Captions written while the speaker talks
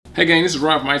Hey gang, this is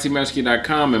Ron from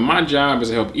ITMasterKey.com, and my job is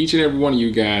to help each and every one of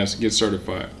you guys get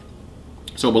certified.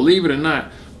 So believe it or not,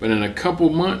 but in a couple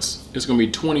months, it's gonna be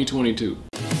 2022.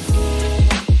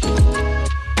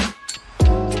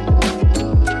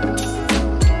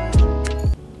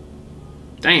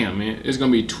 Damn, man, it's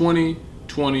gonna be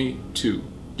 2022.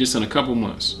 Just in a couple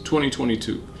months,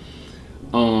 2022.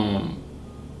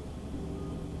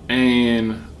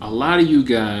 And a lot of you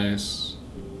guys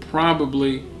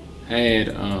probably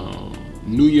had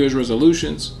New Year's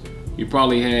resolutions. You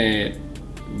probably had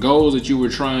goals that you were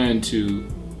trying to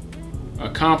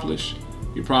accomplish.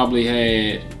 You probably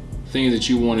had things that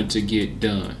you wanted to get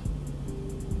done.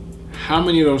 How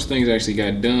many of those things actually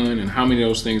got done, and how many of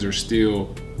those things are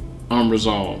still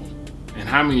unresolved? And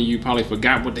how many of you probably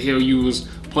forgot what the hell you was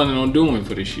planning on doing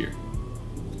for this year?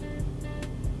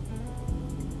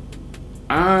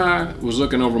 I was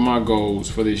looking over my goals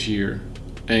for this year,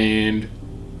 and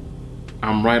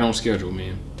I'm right on schedule,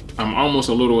 man. I'm almost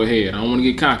a little ahead. I don't want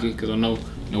to get cocky because I know,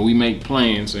 we make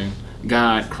plans and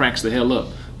God cracks the hell up.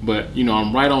 But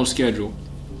I'm right on schedule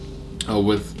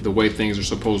with the way things are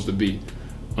supposed to be.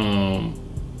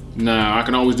 Now I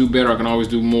can always do better. I can always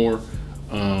do more.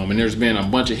 And there's been a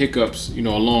bunch of hiccups,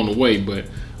 along the way. But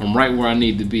I'm right where I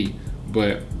need to be.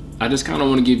 But I just kind of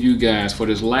want to give you guys for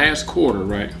this last quarter,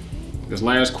 right? This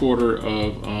last quarter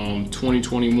of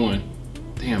 2021.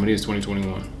 Damn, it is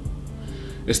 2021.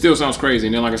 It still sounds crazy,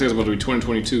 and then like I said, it's about to be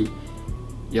 2022.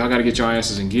 Y'all got to get your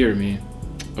asses in gear, man.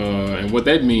 And what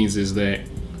that means is that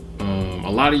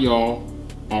a lot of y'all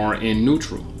are in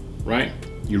neutral, right?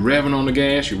 You're revving on the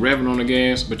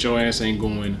gas, but your ass ain't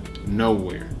going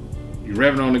nowhere. You're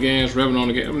revving on the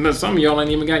gas. Some of y'all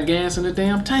ain't even got gas in the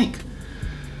damn tank.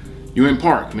 You in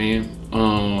park, man.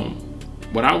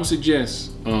 What I would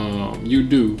suggest you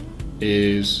do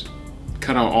is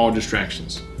cut out all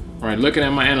distractions. All right, looking at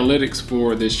my analytics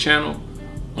for this channel,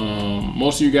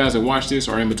 most of you guys that watch this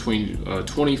are in between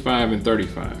 25 and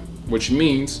 35, which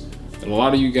means that a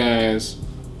lot of you guys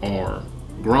are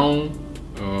grown.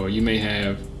 You may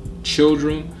have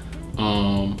children,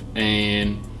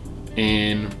 and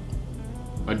in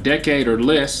a decade or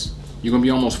less, you're gonna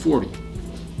be almost 40.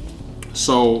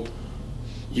 So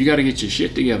you got to get your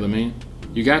shit together, man.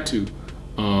 You got to.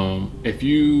 If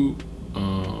you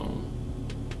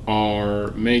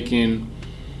are making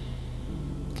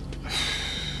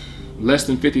less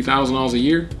than $50,000 a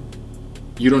year,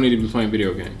 you don't need to be playing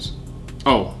video games.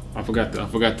 Oh, I forgot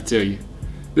to tell you,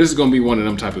 this is gonna be one of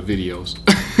them type of videos.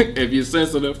 If you're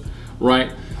sensitive,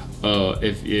 right?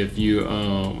 If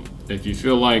you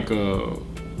feel like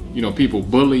people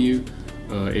bully you,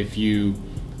 if you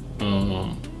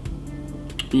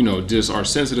just are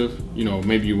sensitive,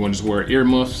 maybe you want to just wear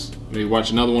earmuffs, maybe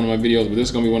watch another one of my videos, but this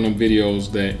is gonna be one of them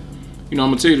videos that, I'm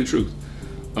gonna tell you the truth,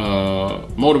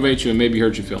 motivate you and maybe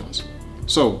hurt your feelings.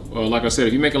 So, like I said,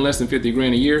 if you're making less than 50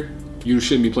 grand a year, you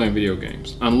shouldn't be playing video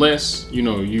games, unless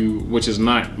which is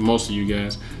not most of you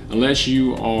guys, unless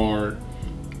you are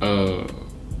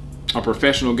a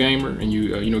professional gamer and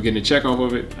you getting a check off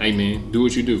of it. Hey man, do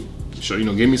what you do. So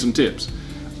give me some tips.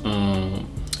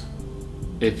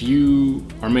 If you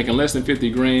are making less than 50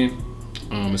 grand,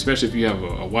 especially if you have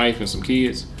a wife and some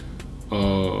kids,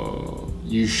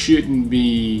 you shouldn't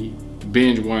be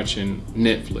binge watching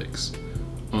Netflix.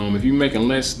 If you're making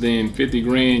less than 50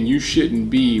 grand, you shouldn't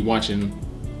be watching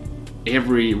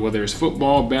whether it's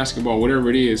football, basketball, whatever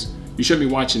it is, you shouldn't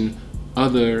be watching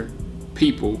other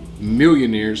people,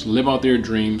 millionaires, live out their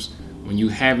dreams when you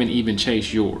haven't even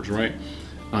chased yours, right?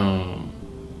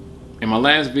 In my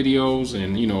last videos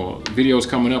and videos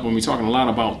coming up, I'm be talking a lot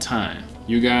about time.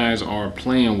 You guys are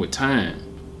playing with time.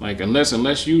 Like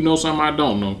unless you know something I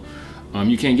don't know,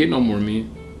 you can't get no more, man.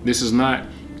 This is not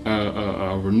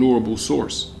a renewable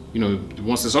source.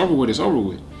 Once it's over with, it's over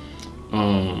with.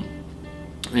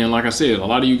 And like I said, a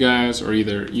lot of you guys are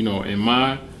either in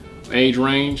my age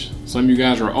range. Some of you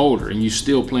guys are older and you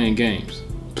still playing games.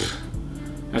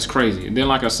 That's crazy. And then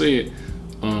like I said,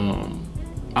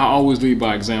 I always lead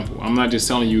by example. I'm not just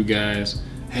telling you guys,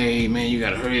 hey man, you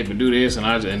gotta hurry up and do this, and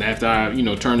after I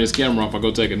turn this camera off, I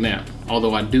go take a nap.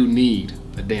 Although I do need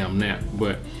a damn nap,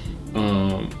 but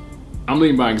I'm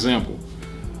leading by example.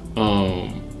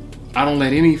 I don't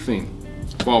let anything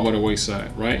fall by the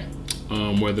wayside, right?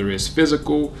 Whether it's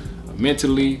physical,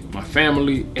 mentally, my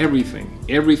family,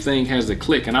 everything has to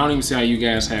click. And I don't even see how you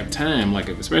guys have time, like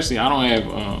especially I don't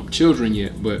have children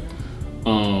yet, but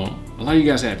a lot of you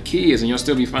guys have kids and you'll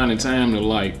still be finding time to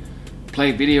like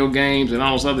play video games and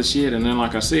all this other shit. And then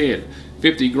like I said,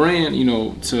 50 grand,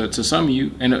 to some of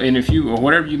you, and if you, or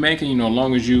whatever you're making, as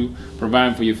long as you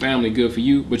providing for your family, good for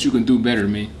you, but you can do better,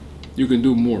 man. You can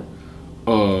do more.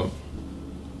 Uh,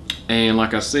 and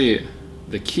like I said,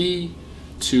 the key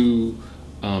to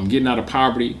getting out of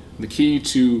poverty, the key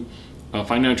to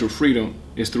financial freedom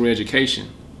is through education,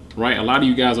 right? A lot of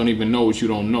you guys don't even know what you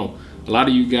don't know. A lot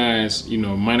of you guys,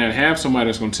 might not have somebody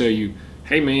that's going to tell you,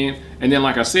 hey man, and then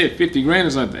like I said, 50 grand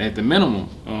is at the minimum.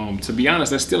 To be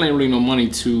honest, that still ain't really no money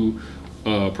to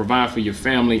provide for your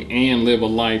family and live a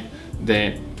life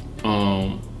that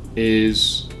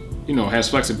is, has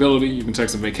flexibility. You can take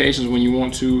some vacations when you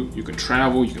want to. You can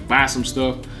travel. You can buy some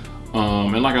stuff.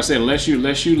 And like I said, unless you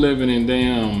living in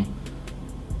damn,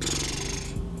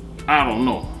 I don't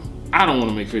know. I don't want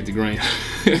to make 50 grand.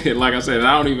 Like I said,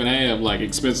 I don't even have like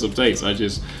expensive tastes. I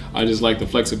just like the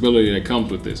flexibility that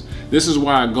comes with this. This is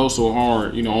why I go so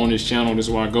hard, on this channel. This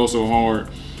is why I go so hard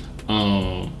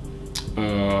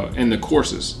in the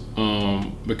courses,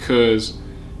 because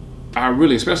I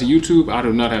really, especially YouTube, I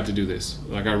do not have to do this.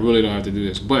 Like, I really don't have to do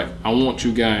this, but I want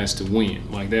you guys to win.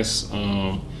 Like, that's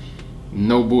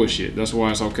no bullshit. That's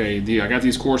why it's okay. I got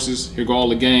these courses. Here go all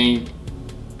the game.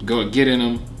 Go get in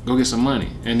them. Go get some money.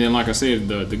 And then, like I said,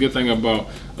 the good thing about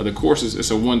the courses, it's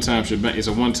a one-time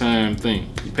thing.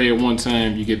 You pay it one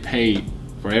time, you get paid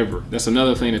forever. That's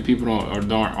another thing that people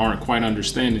aren't quite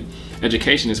understanding.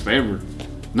 Education is forever.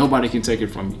 Nobody can take it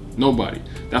from you. Nobody.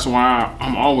 That's why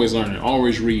I'm always learning,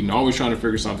 always reading, always trying to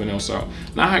figure something else out.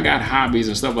 Now I got hobbies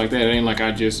and stuff like that. It ain't like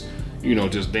I just,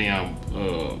 just damn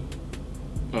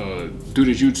do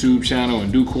this YouTube channel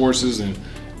and do courses and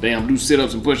damn do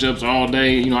sit-ups and push-ups all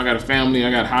day. I got a family,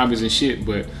 I got hobbies and shit,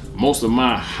 but most of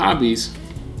my hobbies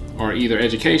are either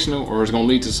educational, or it's gonna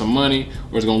lead to some money,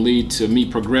 or it's gonna lead to me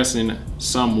progressing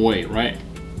some way, right?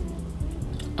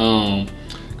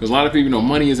 Because a lot of people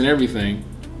money isn't everything.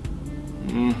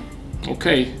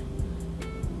 Okay,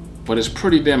 but it's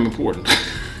pretty damn important.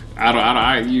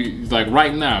 Like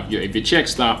right now, if your check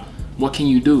stop, what can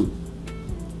you do?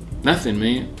 Nothing,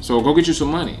 man. So go get you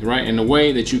some money, right? And the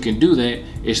way that you can do that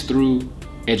is through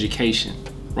education,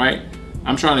 right?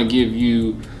 I'm trying to give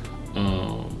you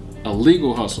a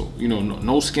legal hustle,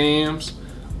 no scams,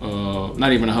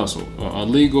 not even a hustle, a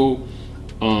legal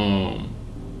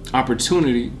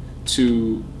opportunity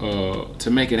to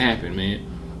make it happen, man.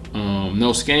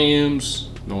 No scams,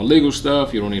 no illegal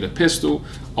stuff. You don't need a pistol.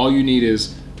 All you need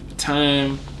is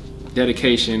time,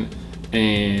 dedication,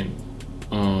 and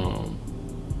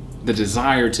the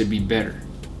desire to be better,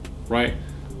 right?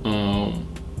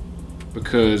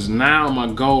 Because now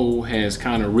my goal has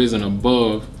kind of risen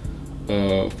above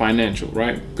financial,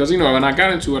 right? Because when I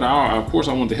got into it, of course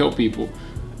I want to help people,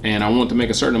 and I want to make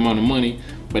a certain amount of money.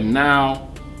 But now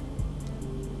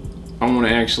I want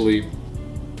to actually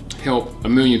help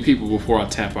 1 million people before I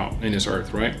tap out in this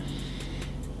earth, right?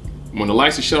 When the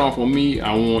lights are shut off on me,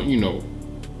 I want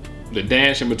the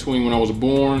dash in between when I was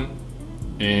born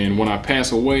and when I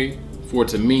pass away for it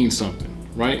to mean something,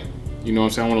 right? What I'm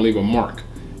saying? I want to leave a mark,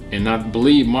 and I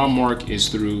believe my mark is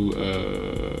through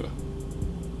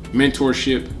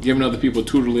mentorship, giving other people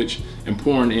tutelage, and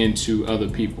pouring into other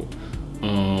people.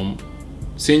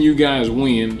 Seeing you guys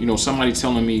win, somebody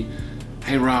telling me,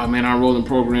 hey Rob, man, I enrolled in the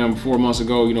program 4 months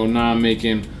ago, now I'm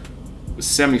making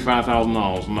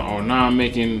 $75,000, or now I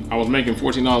was making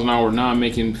 $14 an hour, now I'm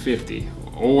making 50,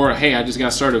 or hey, I just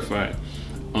got certified.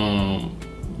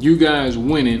 You guys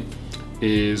winning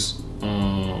is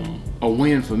a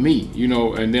win for me,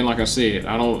 and then like I said,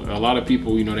 a lot of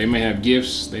people, they may have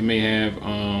gifts, they may have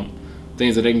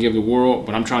things that they can give the world,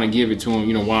 but I'm trying to give it to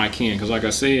them, while I can, because like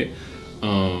I said,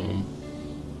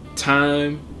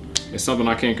 time is something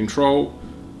I can't control.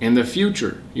 In the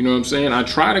future, what I'm saying, I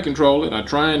try to control it. I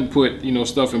try and put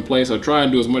stuff in place. I try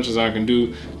and do as much as I can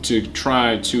do to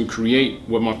try to create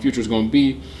what my future is going to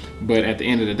be. But at the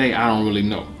end of the day, I don't really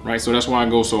know, right? So that's why I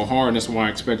go so hard, and that's why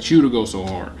I expect you to go so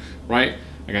hard, right?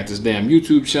 I got this damn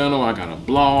YouTube channel. I got a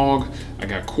blog. I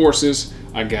got courses.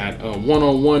 I got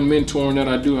one-on-one mentoring that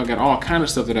I do. I got all kind of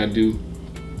stuff that I do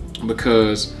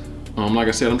because, like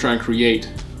I said, I'm trying to create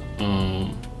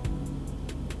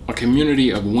a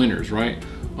community of winners, right?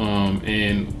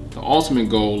 And the ultimate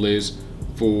goal is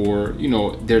for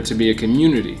there to be a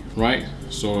community, right?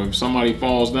 So if somebody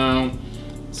falls down,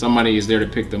 somebody is there to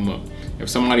pick them up. If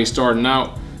somebody's starting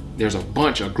out, there's a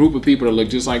group of people that look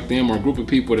just like them, or a group of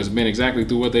people that's been exactly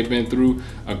through what they've been through,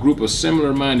 a group of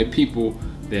similar minded people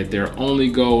that their only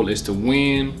goal is to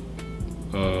win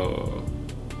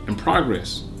and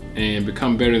progress and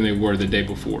become better than they were the day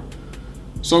before.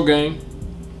 So gang,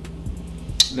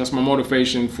 that's my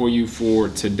motivation for you for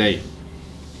today.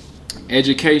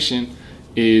 Education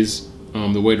is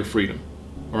the way to freedom.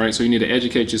 All right, so you need to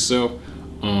educate yourself.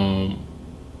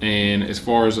 And as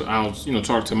far as I'll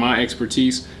talk to my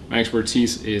expertise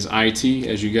is IT,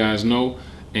 as you guys know,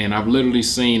 and I've literally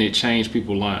seen it change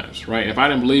people's lives. Right? If I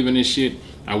didn't believe in this shit,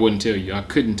 I wouldn't tell you. I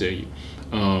couldn't tell you.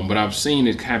 But I've seen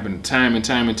it happen time and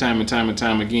time and time and time and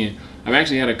time again. I've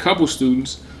actually had a couple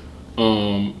students.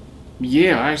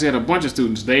 Yeah, I actually had a bunch of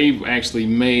students. They've actually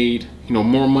made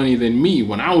more money than me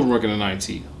when I was working in IT.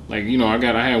 Like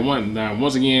I had one. Now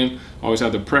once again, I always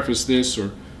have to preface this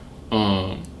or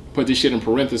put this shit in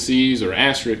parentheses or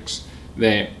asterisks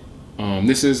that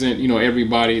this isn't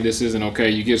everybody. This isn't okay.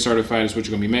 You get certified, is what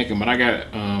you're gonna be making. But I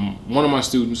got one of my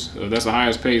students. That's the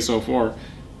highest paid so far.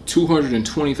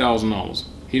 $220,000.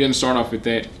 He didn't start off with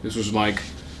that. This was like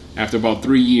after about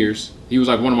 3 years. He was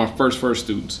like one of my first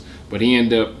students, but he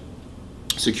ended up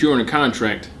securing a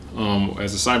contract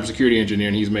as a cybersecurity engineer,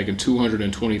 and he's making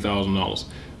 $220,000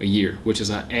 a year, which is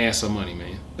an ass of money,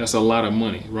 man. That's a lot of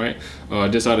money, right?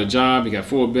 Just out of job, he got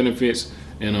full benefits,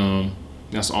 and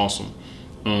that's awesome.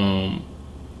 And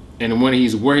when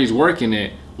where he's working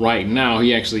at right now,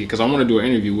 he actually, because I want to do an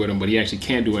interview with him, but he actually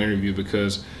can't do an interview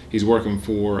because he's working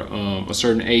for a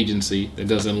certain agency that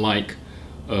doesn't like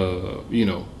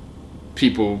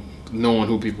people knowing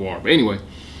who people are. But anyway,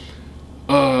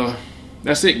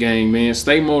 that's it, gang, man.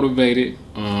 Stay motivated.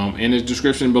 In the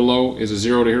description below is a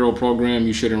Zero to Hero program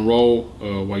you should enroll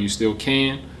while you still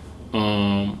can.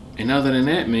 And other than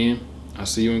that, man, I'll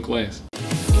see you in class.